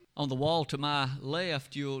On the wall to my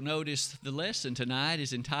left, you'll notice the lesson tonight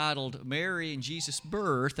is entitled Mary and Jesus'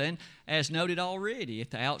 Birth. And as noted already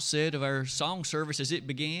at the outset of our song service as it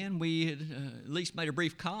began, we had at least made a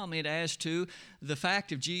brief comment as to the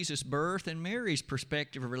fact of Jesus' birth and Mary's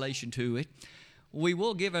perspective in relation to it. We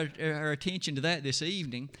will give our attention to that this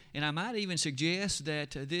evening, and I might even suggest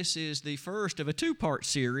that this is the first of a two-part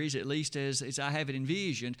series, at least as I have it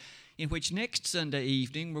envisioned, in which next Sunday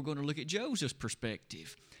evening we're going to look at Joseph's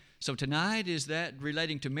perspective. So tonight is that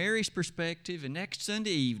relating to Mary's perspective, and next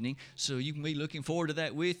Sunday evening, so you can be looking forward to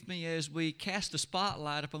that with me as we cast the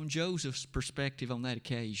spotlight upon Joseph's perspective on that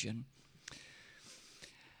occasion.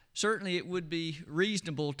 Certainly it would be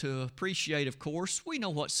reasonable to appreciate, of course, we know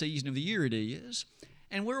what season of the year it is,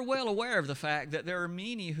 and we're well aware of the fact that there are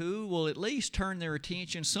many who will at least turn their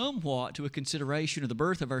attention somewhat to a consideration of the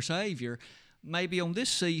birth of our Savior, maybe on this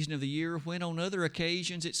season of the year when on other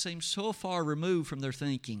occasions it seems so far removed from their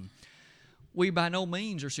thinking. We by no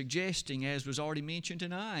means are suggesting, as was already mentioned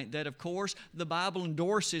tonight, that of course the Bible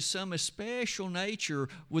endorses some especial nature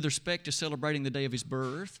with respect to celebrating the day of His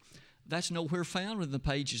birth. That's nowhere found in the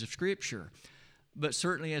pages of Scripture. But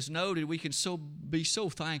certainly as noted, we can be so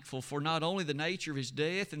thankful for not only the nature of His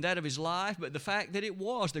death and that of His life, but the fact that it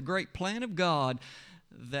was the great plan of God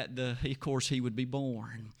that of course He would be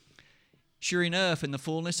born. Sure enough, in the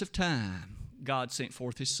fullness of time, God sent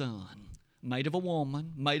forth His Son, made of a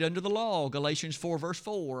woman, made under the law, Galatians 4, verse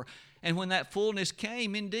 4. And when that fullness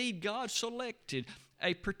came, indeed, God selected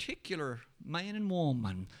a particular man and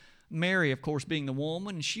woman. Mary, of course, being the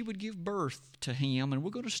woman, and she would give birth to Him. And we're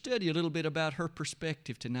going to study a little bit about her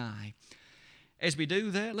perspective tonight. As we do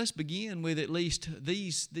that, let's begin with at least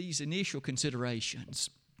these initial considerations.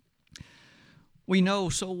 We know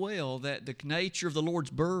so well that the nature of the Lord's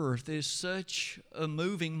birth is such a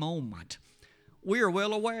moving moment. We are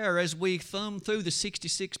well aware as we thumb through the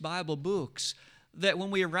 66 Bible books that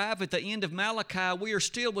when we arrive at the end of Malachi, we are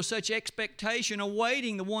still with such expectation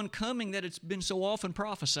awaiting the one coming that it's been so often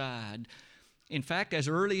prophesied. In fact, as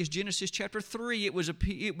early as Genesis chapter 3, it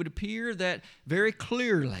would appear that very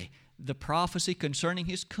clearly the prophecy concerning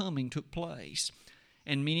His coming took place.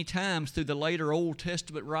 And many times through the later Old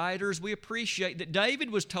Testament writers, we appreciate that David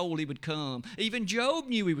was told he would come. Even Job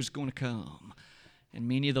knew he was going to come. And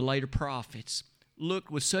many of the later prophets looked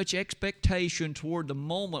with such expectation toward the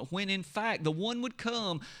moment when, in fact, the one would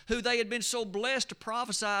come who they had been so blessed to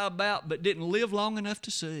prophesy about but didn't live long enough to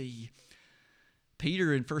see.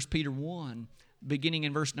 Peter in 1 Peter 1, beginning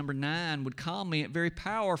in verse number 9, would comment very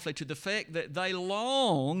powerfully to the fact that they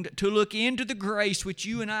longed to look into the grace which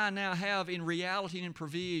you and I now have in reality and in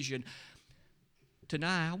provision.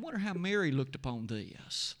 Tonight, I wonder how Mary looked upon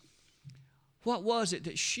this. What was it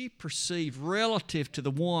that she perceived relative to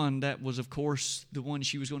the one that was, of course, the one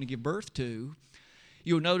she was going to give birth to?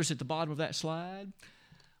 You'll notice at the bottom of that slide,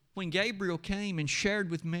 when Gabriel came and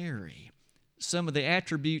shared with Mary some of the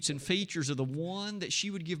attributes and features of the one that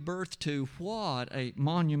she would give birth to, what a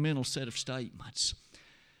monumental set of statements.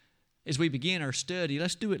 As we begin our study,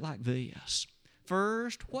 let's do it like this.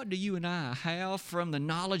 First, what do you and I have from the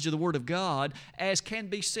knowledge of the Word of God as can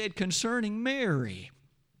be said concerning Mary?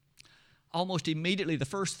 Almost immediately, the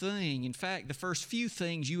first thing, in fact, the first few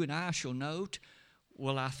things you and I shall note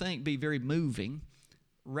will, I think, be very moving,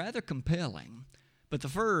 rather compelling. But the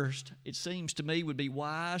first, it seems to me, would be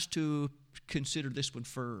wise to consider this one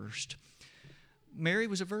first. Mary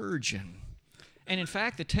was a virgin. And in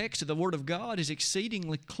fact, the text of the Word of God is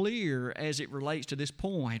exceedingly clear as it relates to this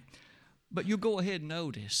point. But you'll go ahead and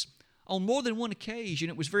notice, on more than one occasion,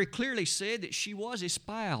 it was very clearly said that she was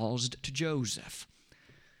espoused to Joseph.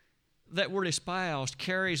 That word espoused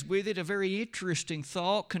carries with it a very interesting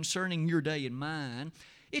thought concerning your day and mine.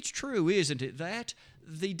 It's true, isn't it, that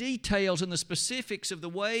the details and the specifics of the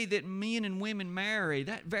way that men and women marry,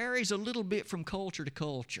 that varies a little bit from culture to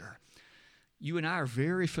culture. You and I are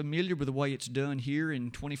very familiar with the way it's done here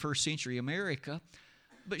in 21st century America.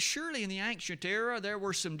 But surely in the ancient era, there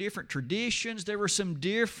were some different traditions. There were some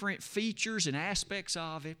different features and aspects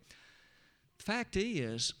of it. The fact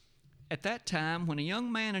is, at that time, when a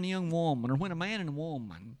young man and a young woman, or when a man and a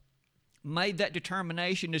woman made that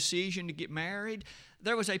decision to get married,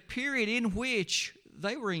 there was a period in which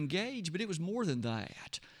they were engaged, but it was more than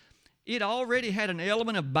that. It already had an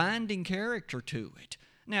element of binding character to it.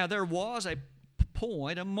 Now, there was a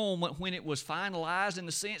moment when it was finalized in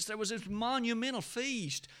the sense there was this monumental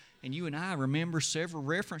feast, and you and I remember several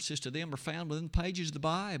references to them are found within the pages of the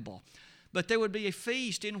Bible. But there would be a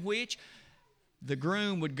feast in which the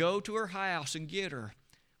groom would go to her house and get her,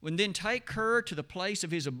 would then take her to the place of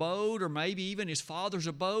his abode or maybe even his father's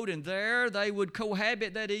abode, and there they would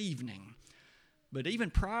cohabit that evening. But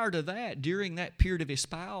even prior to that, during that period of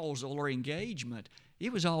espousal or engagement,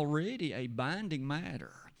 it was already a binding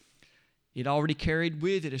matter. It already carried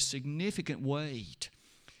with it a significant weight.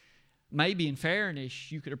 Maybe in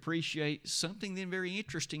fairness, you could appreciate something then very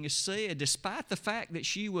interesting is said. Despite the fact that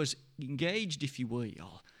she was engaged, if you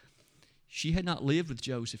will, she had not lived with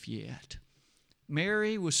Joseph yet.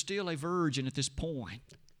 Mary was still a virgin at this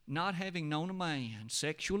point, not having known a man,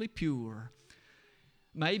 sexually pure.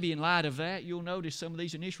 Maybe in light of that, you'll notice some of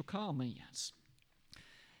these initial comments.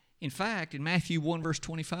 In fact, in Matthew 1, verse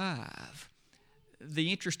 25,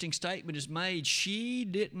 the interesting statement is made, she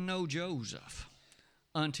didn't know Joseph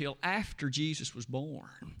until after Jesus was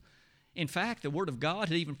born. In fact, the Word of God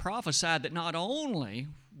had even prophesied that not only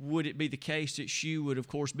would it be the case that she would, of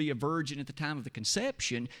course, be a virgin at the time of the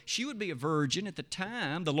conception, she would be a virgin at the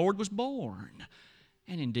time the Lord was born.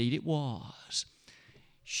 And indeed it was.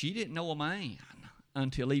 She didn't know a man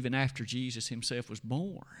until even after Jesus himself was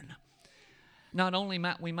born. Not only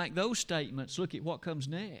might we make those statements, look at what comes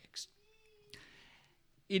next.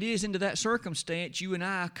 It is into that circumstance you and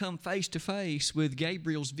I come face to face with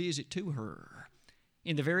Gabriel's visit to her.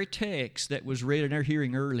 In the very text that was read in our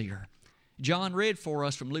hearing earlier, John read for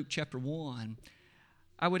us from Luke chapter 1.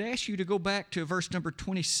 I would ask you to go back to verse number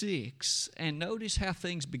 26 and notice how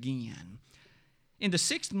things begin. In the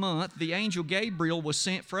 6th month, the angel Gabriel was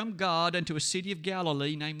sent from God unto a city of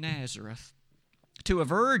Galilee named Nazareth, to a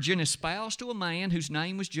virgin espoused to a man whose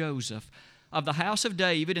name was Joseph, of the house of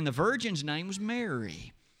David, and the virgin's name was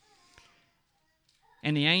Mary.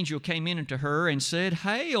 And the angel came in unto her and said,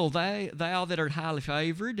 Hail, thou that art highly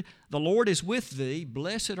favored, the Lord is with thee,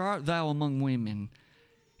 blessed art thou among women.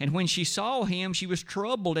 And when she saw him, she was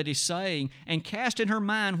troubled at his saying, and cast in her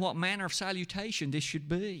mind what manner of salutation this should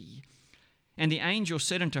be. And the angel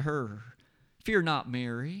said unto her, Fear not,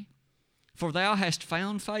 Mary, for thou hast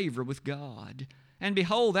found favor with God. And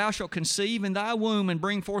behold, thou shalt conceive in thy womb, and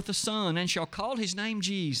bring forth a son, and shall call his name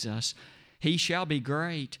Jesus. He shall be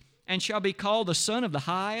great, and shall be called the Son of the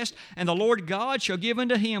Highest, and the Lord God shall give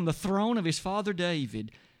unto him the throne of his father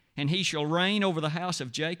David, and he shall reign over the house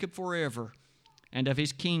of Jacob forever, and of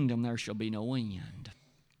his kingdom there shall be no end.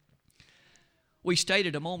 We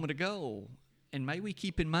stated a moment ago, and may we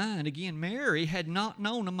keep in mind again, Mary had not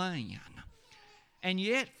known a man, and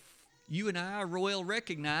yet you and I well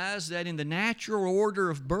recognize that in the natural order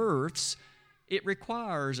of births, it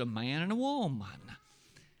requires a man and a woman.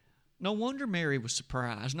 No wonder Mary was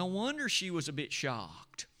surprised. No wonder she was a bit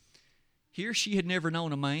shocked. Here she had never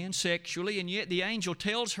known a man sexually, and yet the angel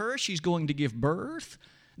tells her she's going to give birth.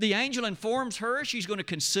 The angel informs her she's going to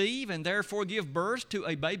conceive and therefore give birth to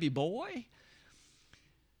a baby boy.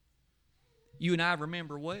 You and I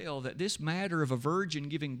remember well that this matter of a virgin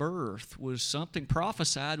giving birth was something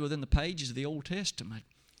prophesied within the pages of the Old Testament.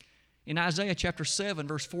 In Isaiah chapter 7,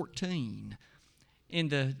 verse 14, in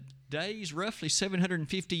the days roughly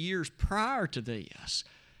 750 years prior to this,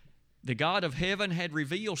 the God of heaven had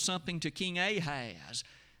revealed something to King Ahaz.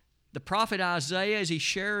 The prophet Isaiah, as he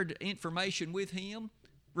shared information with him,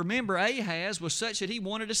 remember Ahaz was such that he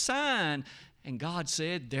wanted a sign. And God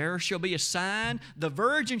said, There shall be a sign, the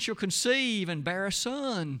virgin shall conceive and bear a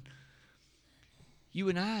son. You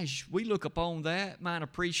and I, as we look upon that, might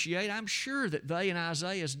appreciate, I'm sure that they in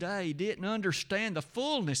Isaiah's day didn't understand the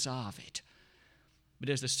fullness of it. But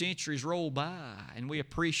as the centuries roll by and we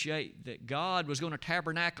appreciate that God was going to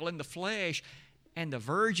tabernacle in the flesh and the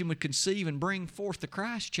virgin would conceive and bring forth the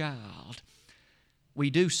Christ child, we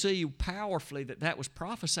do see powerfully that that was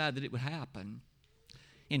prophesied that it would happen.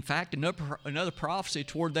 In fact, another prophecy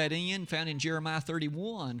toward that end found in Jeremiah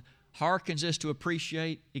 31 hearkens us to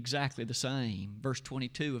appreciate exactly the same. Verse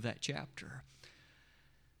 22 of that chapter.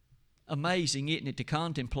 Amazing, isn't it, to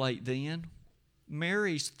contemplate then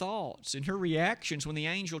Mary's thoughts and her reactions when the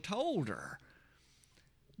angel told her.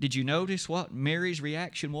 Did you notice what Mary's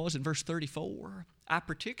reaction was in verse 34? I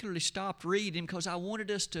particularly stopped reading because I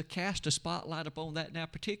wanted us to cast a spotlight upon that now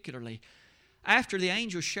particularly. After the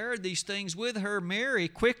angel shared these things with her, Mary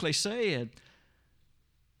quickly said,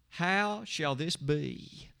 How shall this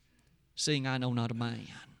be, seeing I know not a man?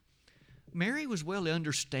 Mary was well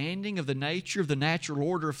understanding of the nature of the natural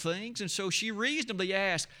order of things, and so she reasonably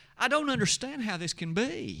asked, I don't understand how this can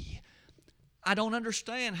be. I don't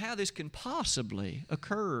understand how this can possibly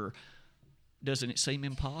occur. Doesn't it seem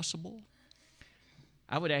impossible?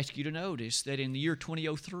 I would ask you to notice that in the year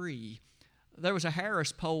 2003, there was a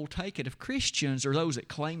Harris poll taken of Christians, or those that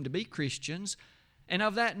claimed to be Christians, and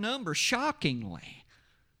of that number, shockingly,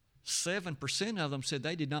 7% of them said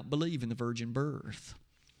they did not believe in the virgin birth.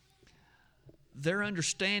 Their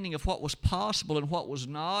understanding of what was possible and what was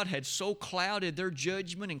not had so clouded their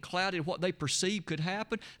judgment and clouded what they perceived could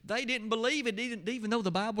happen, they didn't believe it, even though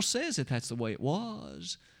the Bible says that that's the way it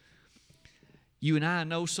was. You and I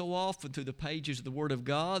know so often through the pages of the Word of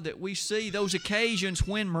God that we see those occasions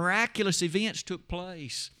when miraculous events took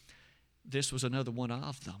place. This was another one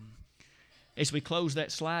of them. As we close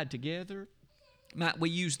that slide together, might we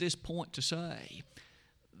use this point to say,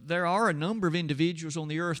 there are a number of individuals on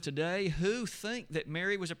the earth today who think that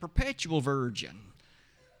Mary was a perpetual virgin.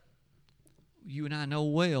 You and I know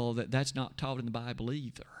well that that's not taught in the Bible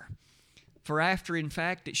either. For after, in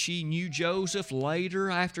fact, that she knew Joseph later,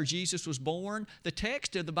 after Jesus was born, the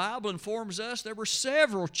text of the Bible informs us there were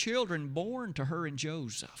several children born to her and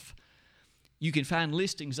Joseph. You can find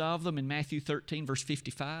listings of them in Matthew 13, verse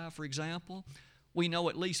 55, for example. We know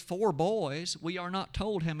at least 4 boys. We are not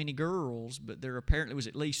told how many girls, but there apparently was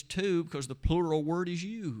at least 2 because the plural word is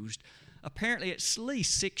used. Apparently at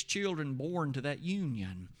least 6 children born to that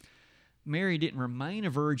union. Mary didn't remain a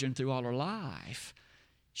virgin through all her life.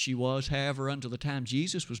 She was, however, until the time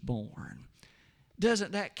Jesus was born.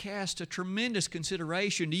 Doesn't that cast a tremendous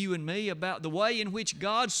consideration to you and me about the way in which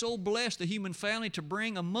God so blessed the human family to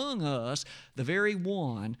bring among us the very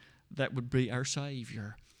one that would be our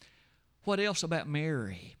Savior? What else about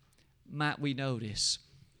Mary might we notice?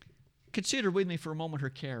 Consider with me for a moment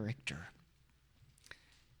her character.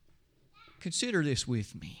 Consider this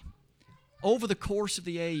with me. Over the course of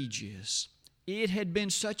the ages, it had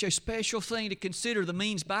been such a special thing to consider the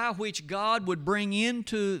means by which God would bring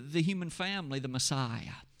into the human family the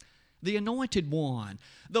Messiah, the Anointed One,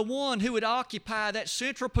 the one who would occupy that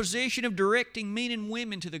central position of directing men and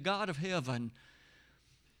women to the God of heaven.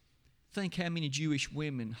 Think how many Jewish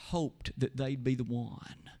women hoped that they'd be the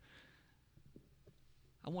one.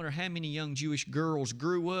 I wonder how many young Jewish girls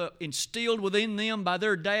grew up instilled within them by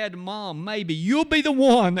their dad and mom, maybe you'll be the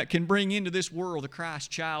one that can bring into this world the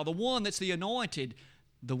Christ child, the one that's the anointed,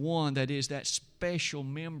 the one that is that special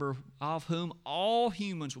member of whom all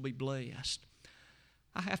humans will be blessed.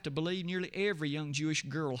 I have to believe nearly every young Jewish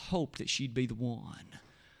girl hoped that she'd be the one.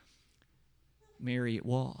 Mary it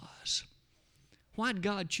was. Why did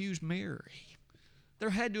God choose Mary? There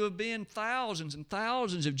had to have been thousands and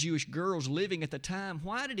thousands of Jewish girls living at the time.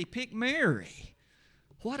 Why did He pick Mary?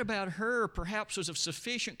 What about her perhaps was of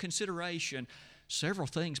sufficient consideration? Several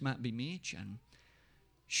things might be mentioned.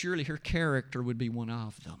 Surely her character would be one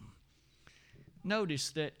of them. Notice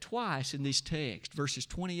that twice in this text, verses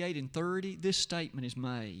 28 and 30, this statement is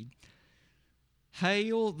made.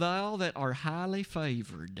 Hail thou that art highly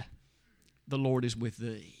favored, the Lord is with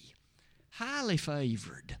thee. Highly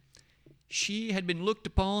favored. She had been looked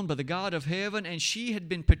upon by the God of heaven, and she had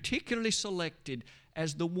been particularly selected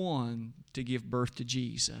as the one to give birth to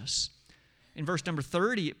Jesus. In verse number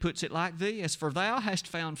 30, it puts it like this, For thou hast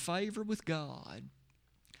found favor with God.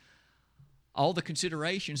 All the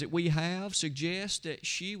considerations that we have suggest that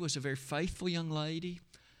she was a very faithful young lady,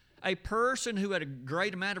 a person who had a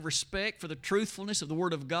great amount of respect for the truthfulness of the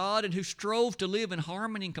Word of God and who strove to live in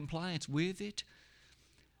harmony and compliance with it.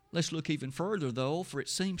 Let's look even further, though, for it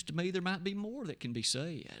seems to me there might be more that can be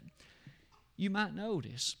said. You might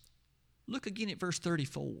notice, look again at verse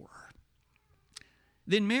 34.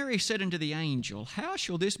 Then Mary said unto the angel, How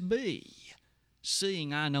shall this be,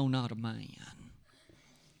 seeing I know not a man?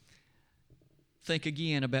 Think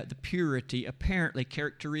again about the purity apparently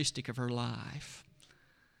characteristic of her life.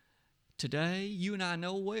 Today, you and I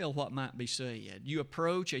know well what might be said. You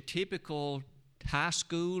approach a typical high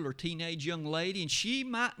school or teenage young lady, and she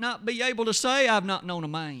might not be able to say, I've not known a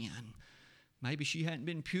man. Maybe she hadn't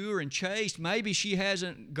been pure and chaste. Maybe she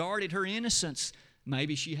hasn't guarded her innocence.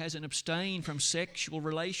 Maybe she hasn't abstained from sexual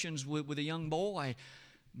relations with a young boy.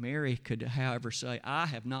 Mary could, however, say, I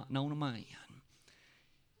have not known a man.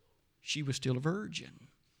 She was still a virgin.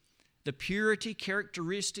 The purity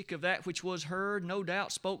characteristic of that which was her no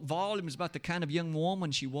doubt spoke volumes about the kind of young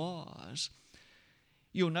woman she was.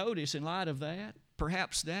 You'll notice in light of that,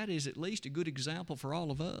 perhaps that is at least a good example for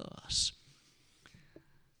all of us.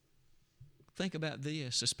 Think about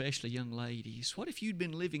this, especially young ladies. What if you'd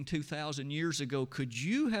been living 2,000 years ago? Could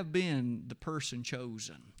you have been the person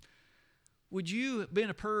chosen? Would you have been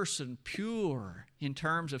a person pure in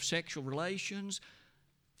terms of sexual relations,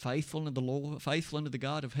 faithful unto the Lord, faithful unto the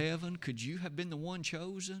God of heaven? Could you have been the one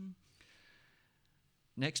chosen?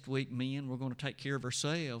 Next week, men, we're going to take care of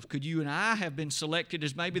ourselves. Could you and I have been selected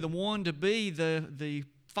as maybe the one to be the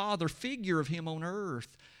father figure of Him on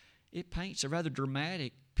earth? It paints a rather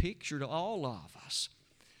dramatic picture to all of us.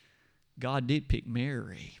 God did pick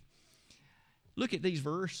Mary. Look at these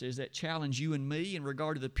verses that challenge you and me in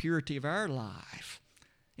regard to the purity of our life.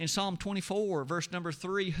 In Psalm 24, verse number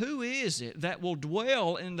 3, who is it that will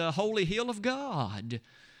dwell in the holy hill of God?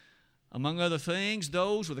 Among other things,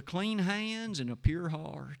 those with a clean hands and a pure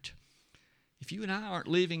heart. If you and I aren't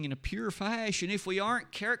living in a pure fashion, if we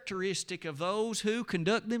aren't characteristic of those who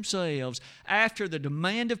conduct themselves after the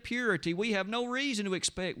demand of purity, we have no reason to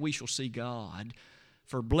expect we shall see God.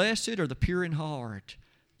 For blessed are the pure in heart,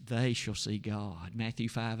 they shall see God. Matthew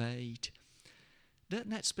 5:8. Doesn't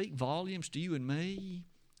that speak volumes to you and me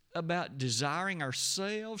about desiring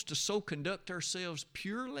ourselves to so conduct ourselves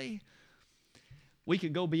purely? We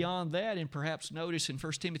could go beyond that and perhaps notice in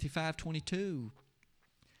 1 Timothy 5:22.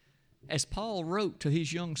 As Paul wrote to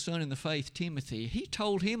his young son in the faith, Timothy, he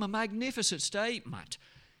told him a magnificent statement.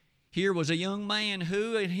 Here was a young man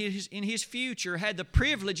who in his future had the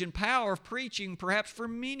privilege and power of preaching perhaps for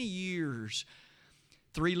many years.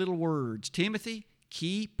 3 little words, Timothy,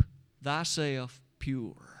 keep thyself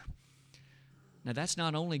pure. Now that's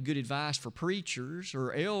not only good advice for preachers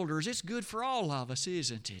or elders, it's good for all of us,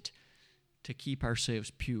 isn't it? To keep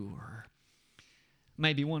ourselves pure.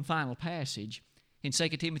 Maybe one final passage. In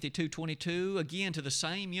 2 Timothy 2:22, again to the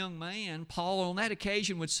same young man, Paul on that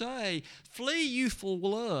occasion would say, flee youthful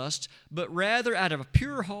lust, but rather out of a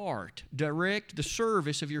pure heart, direct the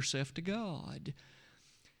service of yourself to God.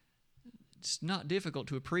 It's not difficult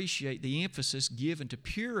to appreciate the emphasis given to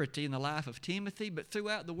purity in the life of Timothy, but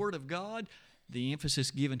throughout the Word of God, the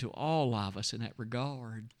emphasis given to all of us in that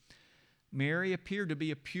regard. Mary appeared to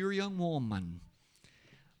be a pure young woman.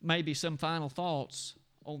 Maybe some final thoughts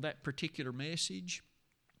on that particular message.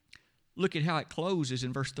 Look at how it closes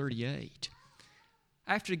in verse 38.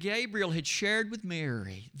 After Gabriel had shared with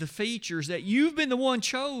Mary the features that you've been the one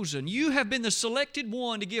chosen, you have been the selected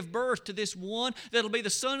one to give birth to this one that'll be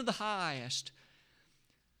the Son of the Highest,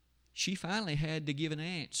 she finally had to give an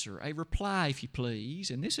answer, a reply, if you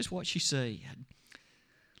please, and this is what she said.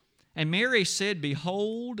 And Mary said,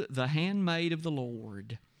 behold, the handmaid of the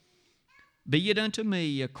Lord, be it unto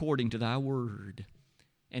me according to thy word.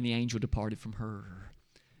 And the angel departed from her.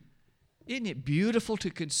 Isn't it beautiful to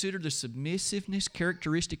consider the submissiveness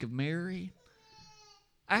characteristic of Mary?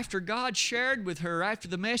 After God shared with her, after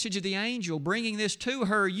the message of the angel bringing this to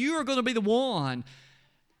her, you are going to be the one.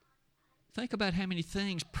 Think about how many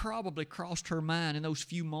things probably crossed her mind in those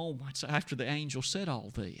few moments after the angel said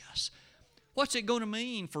all this. What's it going to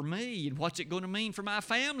mean for me? And what's it going to mean for my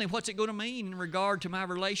family? What's it going to mean in regard to my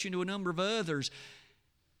relation to a number of others?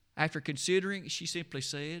 After considering, she simply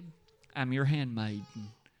said, I'm your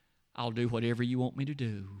handmaiden. I'll do whatever you want me to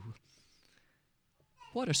do.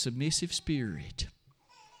 What a submissive spirit.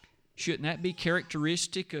 Shouldn't that be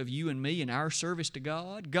characteristic of you and me in our service to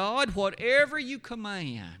God? God, whatever you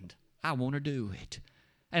command, I want to do it.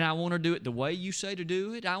 And I want to do it the way you say to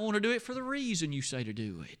do it. I want to do it for the reason you say to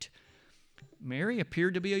do it. Mary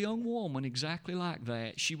appeared to be a young woman exactly like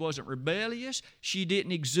that. She wasn't rebellious. She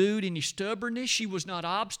didn't exude any stubbornness. She was not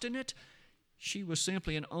obstinate. She was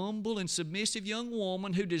simply an humble and submissive young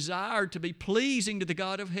woman who desired to be pleasing to the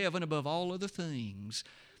God of heaven above all other things.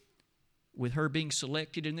 With her being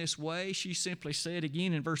selected in this way, she simply said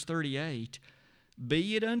again in verse 38,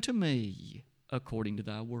 be it unto me according to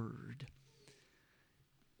thy word.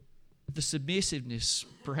 The submissiveness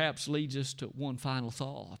perhaps leads us to one final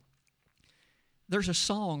thought. There's a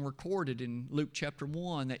song recorded in Luke chapter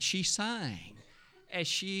 1 that she sang as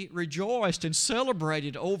she rejoiced and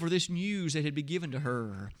celebrated over this news that had been given to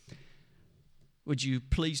her. Would you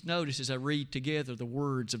please notice as I read together the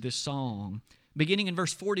words of this song? Beginning in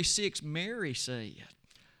verse 46, Mary said,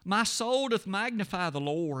 my soul doth magnify the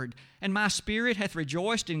Lord, and my spirit hath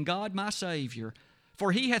rejoiced in God my Savior,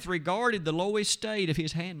 for he hath regarded the low estate of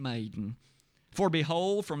his handmaiden. For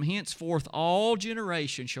behold, from henceforth all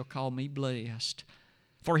generations shall call me blessed.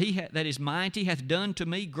 For he that is mighty hath done to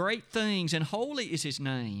me great things, and holy is his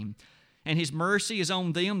name. And his mercy is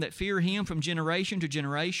on them that fear him from generation to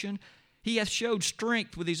generation. He hath showed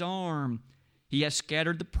strength with his arm. He hath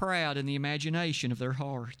scattered the proud in the imagination of their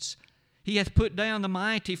hearts. He hath put down the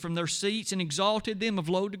mighty from their seats, and exalted them of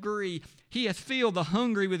low degree. He hath filled the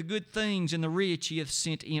hungry with good things, and the rich he hath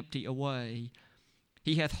sent empty away.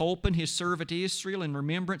 He hath holpen his servant Israel in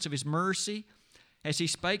remembrance of his mercy, as he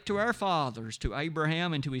spake to our fathers, to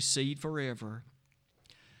Abraham, and to his seed forever.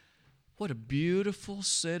 What a beautiful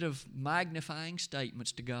set of magnifying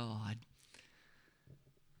statements to God.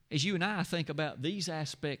 As you and I think about these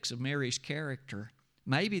aspects of Mary's character,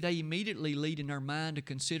 maybe they immediately lead in our mind to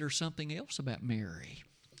consider something else about Mary.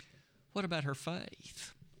 What about her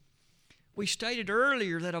faith? We stated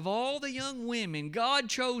earlier that of all the young women, God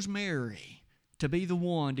chose Mary to be the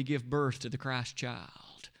one to give birth to the Christ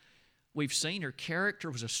child. We've seen her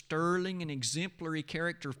character was a sterling and exemplary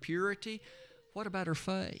character of purity. What about her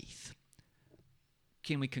faith?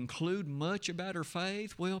 Can we conclude much about her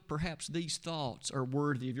faith? Well, perhaps these thoughts are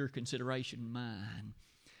worthy of your consideration and mine.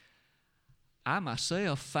 I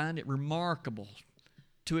myself find it remarkable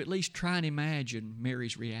to at least try and imagine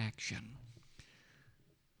Mary's reaction.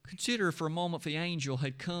 Consider for a moment if the angel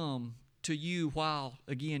had come to you while,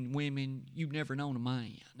 again, women, you've never known a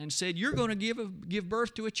man, and said, you're going to give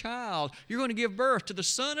birth to a child. You're going to give birth to the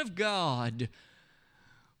Son of God.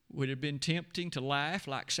 Would it have been tempting to laugh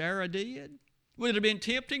like Sarah did? Would it have been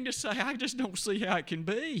tempting to say, I just don't see how it can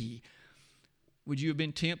be? Would you have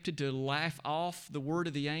been tempted to laugh off the word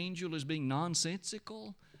of the angel as being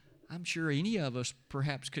nonsensical? I'm sure any of us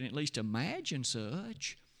perhaps can at least imagine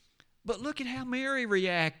such. But look at how Mary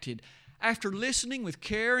reacted. After listening with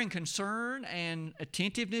care and concern and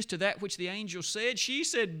attentiveness to that which the angel said, she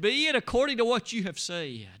said, be it according to what you have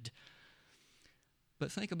said.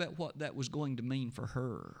 But think about what that was going to mean for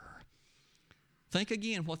her. Think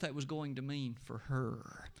again what that was going to mean for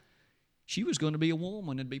her. She was going to be a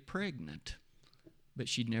woman and be pregnant, but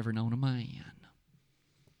she'd never known a man.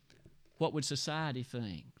 What would society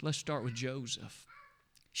think? Let's start with Joseph.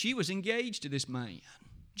 She was engaged to this man,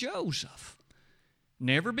 Joseph.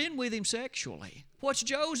 Never been with him sexually. What's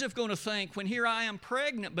Joseph going to think when here I am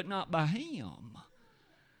pregnant but not by him?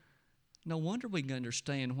 No wonder we can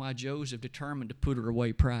understand why Joseph determined to put her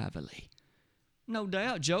away privately. No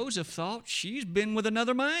doubt Joseph thought she's been with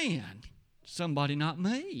another man, somebody not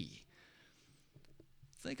me.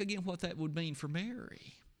 Think again what that would mean for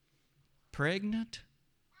Mary. Pregnant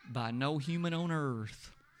by no human on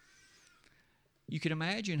earth. You can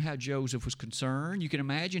imagine how Joseph was concerned. You can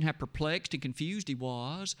imagine how perplexed and confused he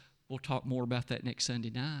was. We'll talk more about that next Sunday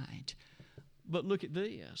night. But look at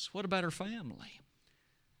this. What about her family?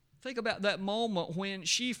 Think about that moment when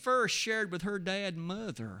she first shared with her dad and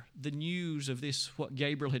mother the news of this, what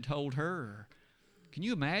Gabriel had told her. Can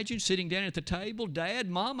you imagine sitting down at the table? Dad,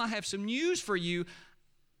 Mom, I have some news for you.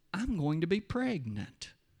 I'm going to be pregnant.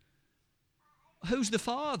 Who's the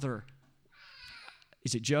father?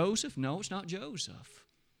 Is it Joseph? No, it's not Joseph.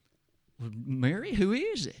 Well, Mary, who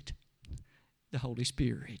is it? The Holy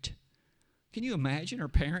Spirit. Can you imagine her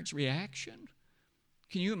parents' reaction?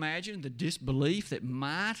 Can you imagine the disbelief that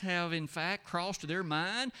might have in fact crossed their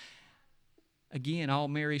mind? Again, all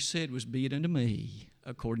Mary said was, be it unto me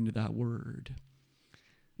according to thy word.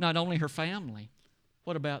 Not only her family,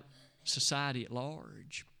 what about society at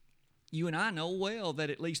large? You and I know well that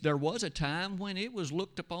at least there was a time when it was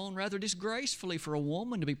looked upon rather disgracefully for a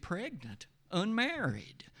woman to be pregnant,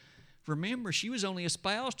 unmarried. Remember, she was only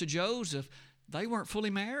espoused to Joseph. They weren't fully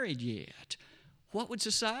married yet. What would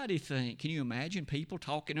society think? Can you imagine people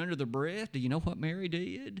talking under their breath? Do you know what Mary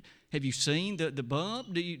did? Have you seen the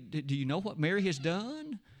bump? Do you know what Mary has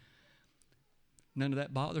done? None of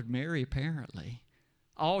that bothered Mary, apparently.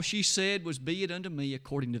 All she said was, be it unto me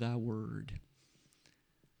according to thy word.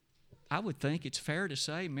 I would think it's fair to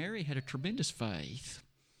say Mary had a tremendous faith,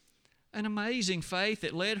 an amazing faith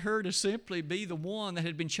that led her to simply be the one that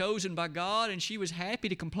had been chosen by God, and she was happy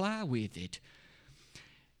to comply with it.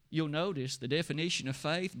 You'll notice the definition of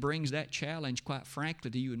faith brings that challenge quite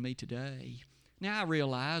frankly to you and me today. Now I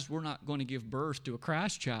realize we're not going to give birth to a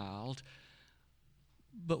Christ child,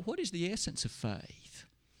 but what is the essence of faith?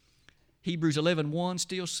 Hebrews 11:1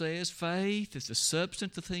 still says, faith is the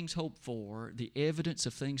substance of things hoped for, the evidence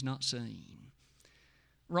of things not seen.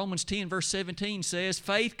 Romans 10 verse 17 says,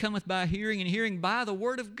 faith cometh by hearing, and hearing by the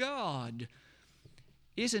word of God.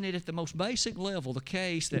 Isn't it at the most basic level the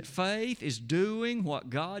case that faith is doing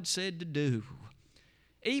what God said to do?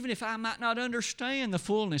 Even if I might not understand the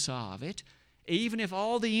fullness of it, even if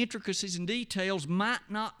all the intricacies and details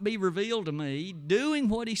might not be revealed to me, doing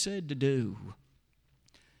what He said to do.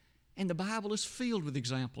 And the Bible is filled with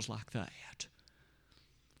examples like that.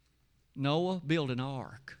 Noah built an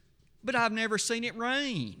ark, but I've never seen it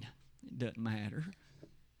rain. It doesn't matter.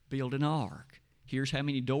 Build an ark. Here's how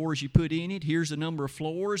many doors you put in it. Here's the number of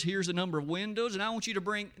floors. Here's the number of windows. And I want you to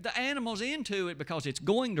bring the animals into it because it's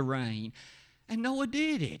going to rain. And Noah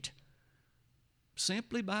did it.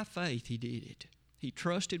 Simply by faith he did it. He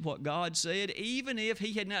trusted what God said, even if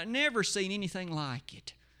he had never seen anything like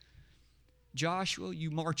it. Joshua,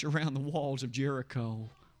 you march around the walls of Jericho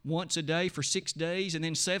once a day for 6 days, and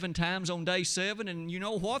then 7 times on day 7, and you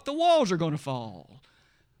know what? The walls are going to fall.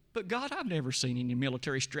 But God, I've never seen any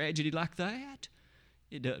military strategy like that.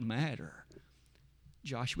 It doesn't matter.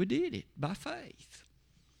 Joshua did it by faith.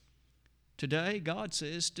 Today, God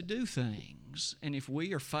says to do things, and if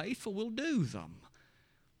we are faithful, we'll do them.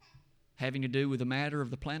 Having to do with the matter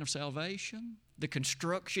of the plan of salvation, the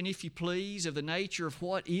construction, if you please, of the nature of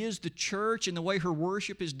what is the church and the way her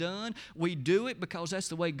worship is done. We do it because that's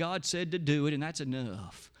the way God said to do it, and that's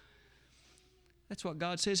enough. That's what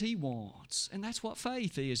God says He wants. And that's what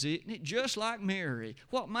faith is, isn't it? Just like Mary,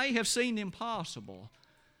 what may have seemed impossible.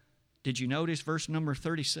 Did you notice verse number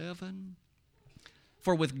 37?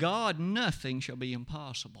 For with God nothing shall be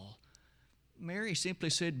impossible. Mary simply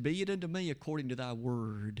said, be it unto me according to thy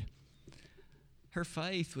word. Her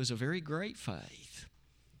faith was a very great faith.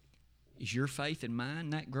 Is your faith and mine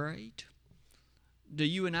that great? Do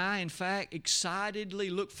you and I, in fact, excitedly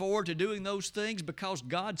look forward to doing those things because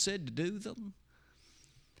God said to do them?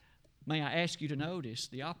 May I ask you to notice,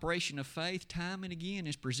 the operation of faith time and again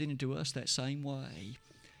is presented to us that same way.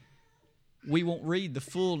 We won't read the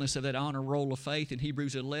fullness of that honor roll of faith in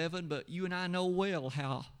Hebrews 11, but you and I know well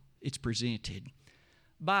how it's presented.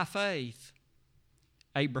 By faith,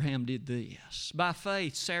 Abraham did this. By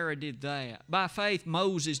faith, Sarah did that. By faith,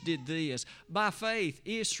 Moses did this. By faith,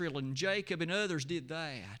 Israel and Jacob and others did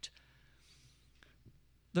that.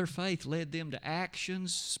 Their faith led them to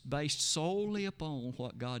actions based solely upon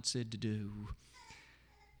what God said to do.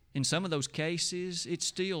 In some of those cases, it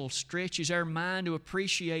still stretches our mind to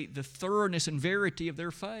appreciate the thoroughness and verity of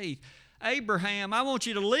their faith. Abraham, I want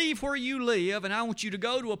you to leave where you live, and I want you to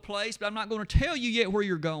go to a place, but I'm not going to tell you yet where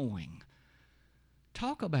you're going.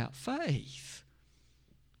 Talk about faith.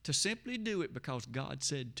 To simply do it because God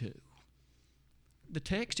said to. The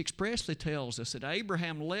text expressly tells us that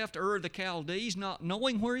Abraham left Ur of the Chaldees not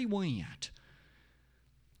knowing where he went.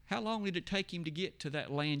 How long did it take him to get to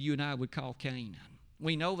that land you and I would call Canaan?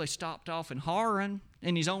 We know they stopped off in Haran,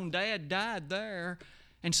 and his own dad died there.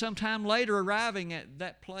 And sometime later arriving at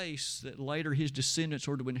that place that later his descendants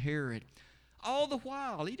were to inherit. All the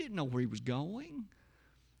while, he didn't know where he was going.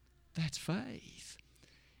 That's faith.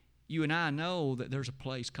 You and I know that there's a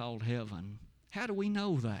place called heaven. How do we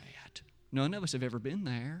know that? None of us have ever been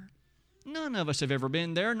there. None of us have ever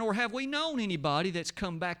been there, nor have we known anybody that's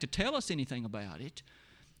come back to tell us anything about it.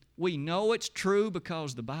 We know it's true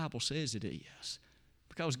because the Bible says it is.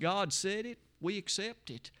 Because God said it, we accept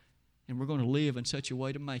it. And we're going to live in such a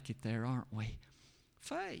way to make it there, aren't we?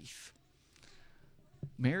 Faith.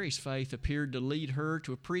 Mary's faith appeared to lead her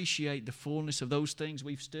to appreciate the fullness of those things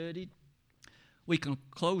we've studied. We can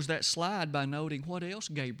close that slide by noting what else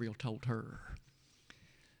Gabriel told her.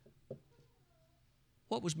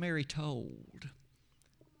 What was Mary told?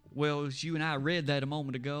 Well, as you and I read that a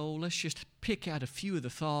moment ago, let's just pick out a few of the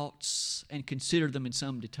thoughts and consider them in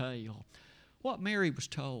some detail. What Mary was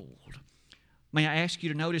told. May I ask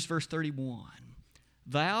you to notice verse 31.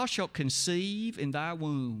 Thou shalt conceive in thy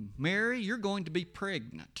womb. Mary, you're going to be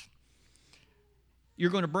pregnant.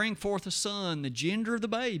 You're going to bring forth a son. The gender of the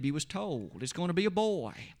baby was told. It's going to be a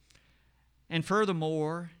boy. And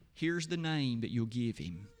furthermore, here's the name that you'll give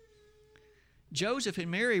him. Joseph and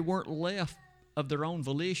Mary weren't left of their own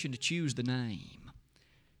volition to choose the name.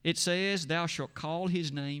 It says, thou shalt call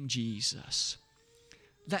his name Jesus.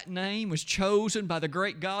 That name was chosen by the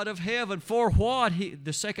great God of heaven for what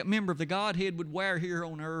the second member of the Godhead would wear here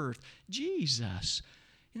on earth. Jesus.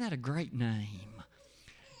 Isn't that a great name?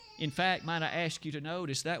 In fact, might I ask you to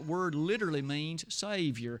notice that word literally means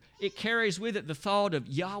Savior. It carries with it the thought of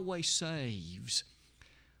Yahweh saves.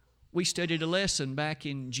 We studied a lesson back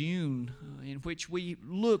in June in which we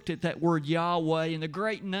looked at that word Yahweh and the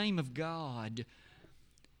great name of God.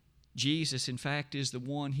 Jesus, in fact, is the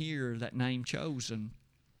one here, that name chosen.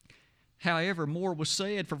 However, more was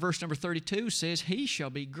said, for verse number 32 says, he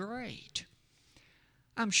shall be great.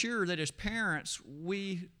 I'm sure that as parents,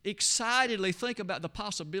 we excitedly think about the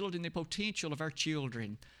possibility and the potential of our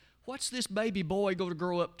children. What's this baby boy going to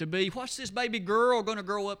grow up to be? What's this baby girl going to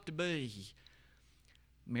grow up to be?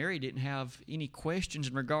 Mary didn't have any questions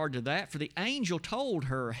in regard to that, for the angel told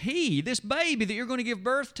her, this baby that you're going to give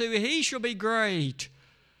birth to, he shall be great.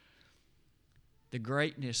 The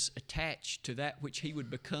greatness attached to that which he would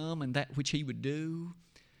become and that which he would do.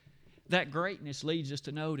 That greatness leads us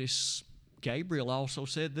to notice Gabriel also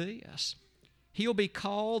said this. He'll be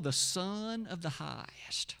called the Son of the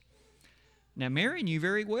Highest. Now, Mary knew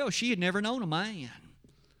very well she had never known a man.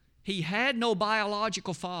 He had no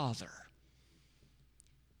biological father.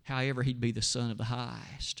 However, he'd be the Son of the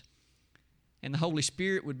Highest. And the Holy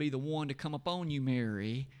Spirit would be the one to come upon you,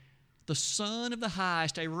 Mary. The Son of the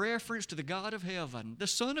Highest, a reference to the God of heaven, the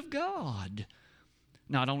Son of God.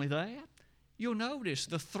 Not only that, you'll notice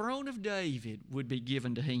the throne of David would be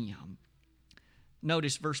given to him.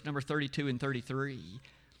 Notice verse number 32 and 33.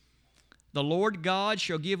 The Lord God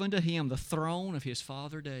shall give unto him the throne of his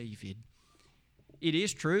father David. It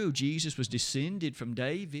is true, Jesus was descended from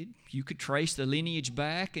David. You could trace the lineage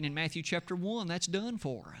back, and in Matthew chapter 1, that's done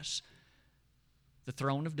for us. The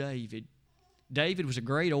throne of David. David was a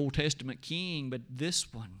great Old Testament king, but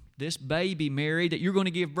this one, this baby Mary that you're going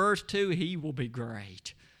to give birth to, he will be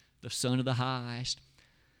great, the Son of the Highest.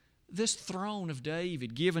 This throne of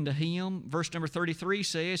David given to him, verse number 33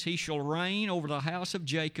 says, he shall reign over the house of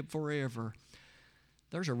Jacob forever.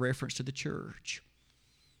 There's a reference to the church.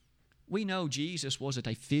 We know Jesus wasn't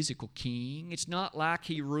a physical king. It's not like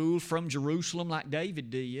he ruled from Jerusalem like David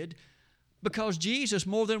did, because Jesus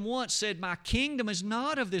more than once said, my kingdom is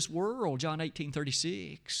not of this world, John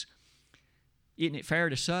 18:36. Isn't it fair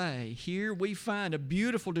to say, here we find a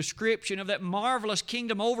beautiful description of that marvelous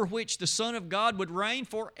kingdom over which the Son of God would reign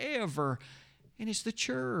forever, and it's the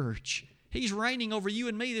church. He's reigning over you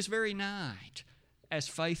and me this very night as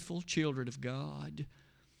faithful children of God.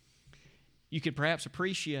 You could perhaps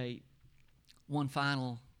appreciate one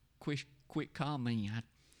final quick comment.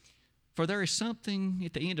 For there is something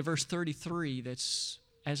at the end of verse 33 that's,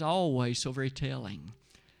 as always, so very telling.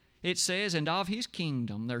 It says, and of His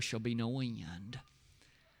kingdom there shall be no end.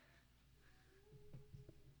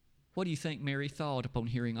 What do you think Mary thought upon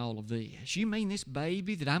hearing all of this? You mean this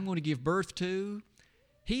baby that I'm going to give birth to,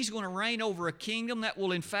 He's going to reign over a kingdom that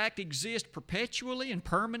will in fact exist perpetually and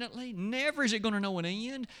permanently? Never is it going to know an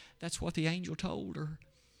end. That's what the angel told her.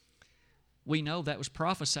 We know that was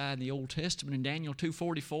prophesied in the Old Testament in Daniel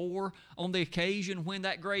 2:44 on the occasion when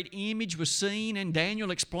that great image was seen and Daniel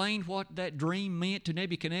explained what that dream meant to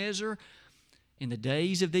Nebuchadnezzar. In the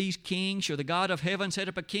days of these kings shall the God of heaven set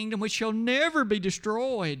up a kingdom which shall never be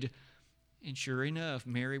destroyed. And sure enough,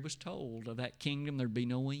 Mary was told of that kingdom there'd be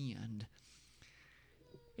no end.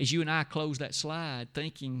 As you and I close that slide,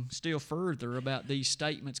 thinking still further about these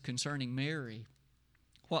statements concerning Mary,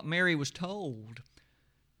 what Mary was told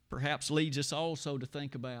perhaps leads us also to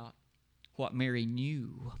think about what Mary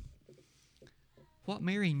knew. What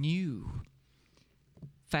Mary knew.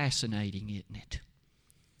 Fascinating, isn't it?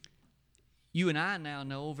 You and I now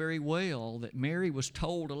know very well that Mary was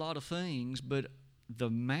told a lot of things, but the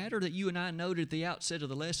matter that you and I noted at the outset of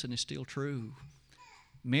the lesson is still true.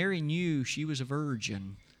 Mary knew she was a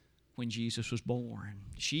virgin when Jesus was born.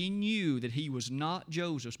 She knew that He was not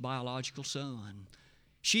Joseph's biological son.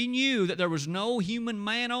 She knew that there was no human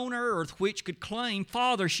man on earth which could claim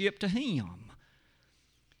fathership to Him.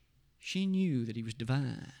 She knew that He was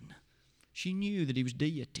divine. She knew that He was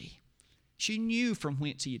deity. She knew from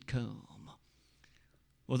whence He had come.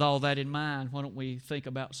 With all that in mind, why don't we think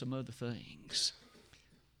about some other things?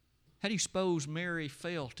 How do you suppose Mary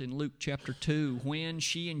felt in Luke chapter 2 when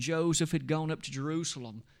she and Joseph had gone up to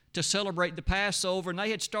Jerusalem to celebrate the Passover and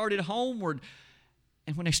they had started homeward?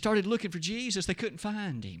 And when they started looking for Jesus, they couldn't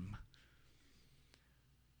find Him.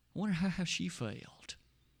 I wonder how she felt.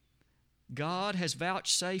 God has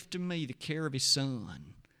vouchsafed to me the care of His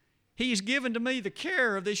Son. He has given to me the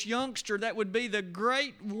care of this youngster that would be the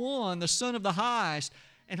great one, the Son of the Highest,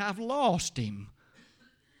 and I've lost Him.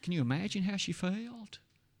 Can you imagine how she felt?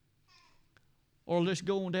 Or let's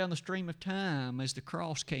go on down the stream of time as the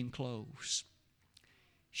cross came close.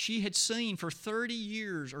 She had seen for 30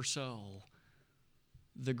 years or so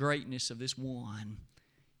the greatness of this one.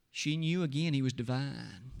 She knew again He was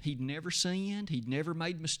divine. He'd never sinned. He'd never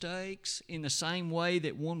made mistakes. In the same way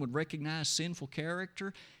that one would recognize sinful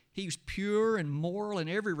character, He was pure and moral in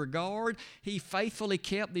every regard. He faithfully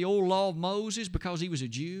kept the old law of Moses because He was a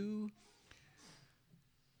Jew.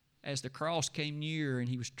 As the cross came near and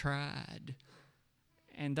He was tried,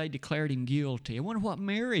 and they declared Him guilty, I wonder what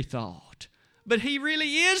Mary thought. But He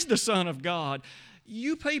really is the Son of God.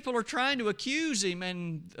 You people are trying to accuse Him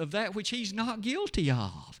and of that which He's not guilty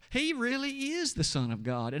of. He really is the Son of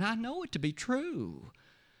God, and I know it to be true.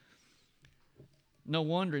 No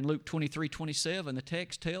wonder in Luke 23:27, the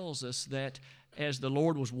text tells us that as the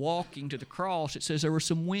Lord was walking to the cross, it says there were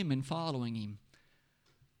some women following Him.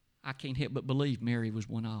 I can't help but believe Mary was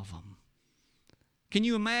one of them. Can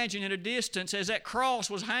you imagine at a distance as that cross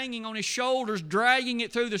was hanging on His shoulders, dragging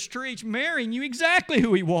it through the streets? Mary knew exactly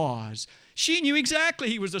who He was. She knew exactly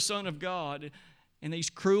He was the Son of God. And these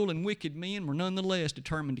cruel and wicked men were nonetheless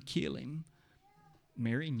determined to kill Him.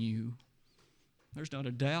 Mary knew. There's not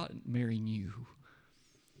a doubt Mary knew.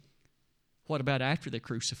 What about after they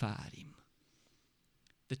crucified Him?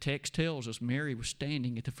 The text tells us Mary was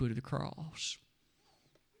standing at the foot of the cross.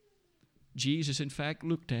 Jesus, in fact,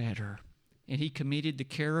 looked at her, and He committed the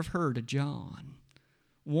care of her to John.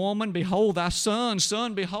 Woman, behold thy son.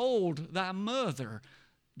 Son, behold thy mother.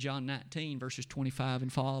 John 19, verses 25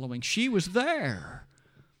 and following. She was there.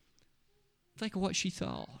 Think of what she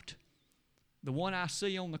thought. The one I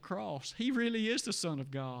see on the cross, he really is the Son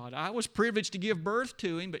of God. I was privileged to give birth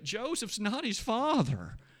to him, but Joseph's not his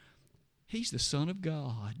father. He's the Son of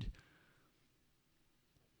God.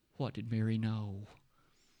 What did Mary know?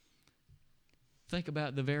 Think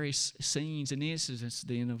about the various scenes and incidents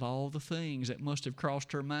then of all the things that must have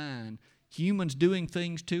crossed her mind. Humans doing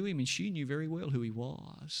things to him, and she knew very well who he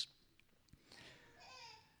was.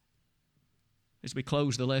 As we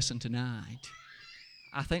close the lesson tonight,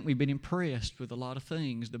 I think we've been impressed with a lot of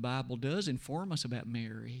things the Bible does inform us about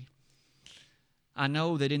Mary. I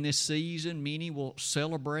know that in this season, many will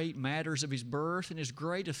celebrate matters of his birth, and as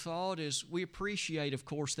great a thought as we appreciate, of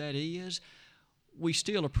course, that is, we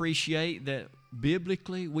still appreciate that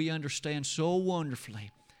biblically we understand so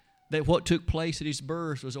wonderfully that what took place at his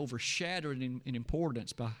birth was overshadowed in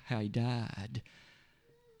importance by how he died,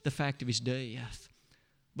 the fact of his death.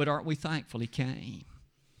 But aren't we thankful he came?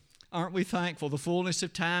 Aren't we thankful the fullness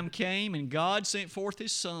of time came and God sent forth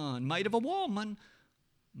his Son, made of a woman,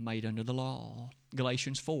 made under the law?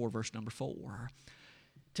 Galatians 4, verse number 4.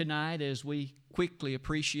 Tonight, as we quickly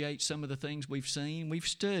appreciate some of the things we've seen, we've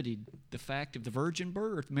studied the fact of the virgin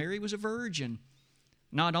birth. Mary was a virgin,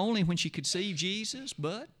 not only when she conceived Jesus,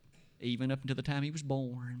 but even up until the time he was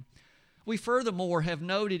born. We furthermore have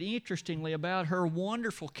noted interestingly about her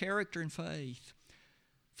wonderful character and faith.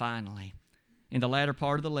 Finally, in the latter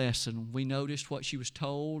part of the lesson, we noticed what she was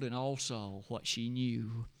told and also what she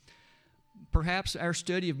knew. Perhaps our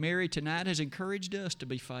study of Mary tonight has encouraged us to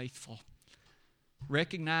be faithful,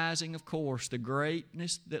 recognizing, of course, the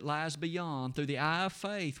greatness that lies beyond. Through the eye of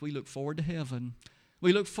faith, we look forward to heaven.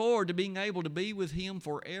 We look forward to being able to be with him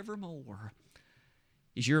forevermore.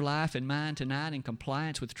 Is your life and mine tonight in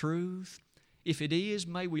compliance with truth? If it is,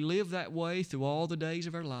 may we live that way through all the days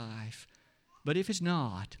of our life. But if it's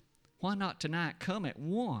not, why not tonight come at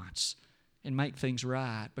once and make things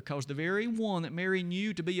right? Because the very one that Mary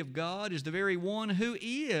knew to be of God is the very one who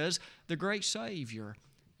is the great Savior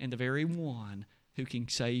and the very one who can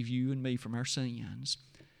save you and me from our sins.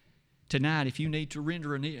 Tonight, if you need to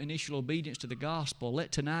render initial obedience to the gospel,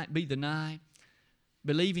 let tonight be the night.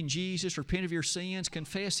 Believe in Jesus, repent of your sins,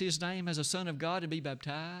 confess his name as a Son of God, and be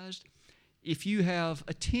baptized. If you have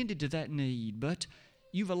attended to that need, but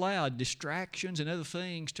you've allowed distractions and other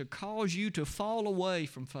things to cause you to fall away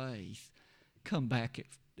from faith, come back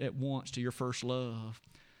at once to your first love.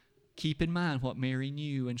 Keep in mind what Mary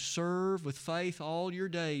knew and serve with faith all your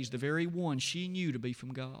days, the very one she knew to be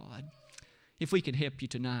from God. If we can help you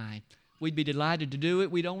tonight, we'd be delighted to do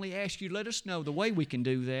it. We'd only ask you to let us know the way we can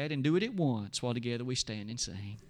do that and do it at once while together we stand and sing.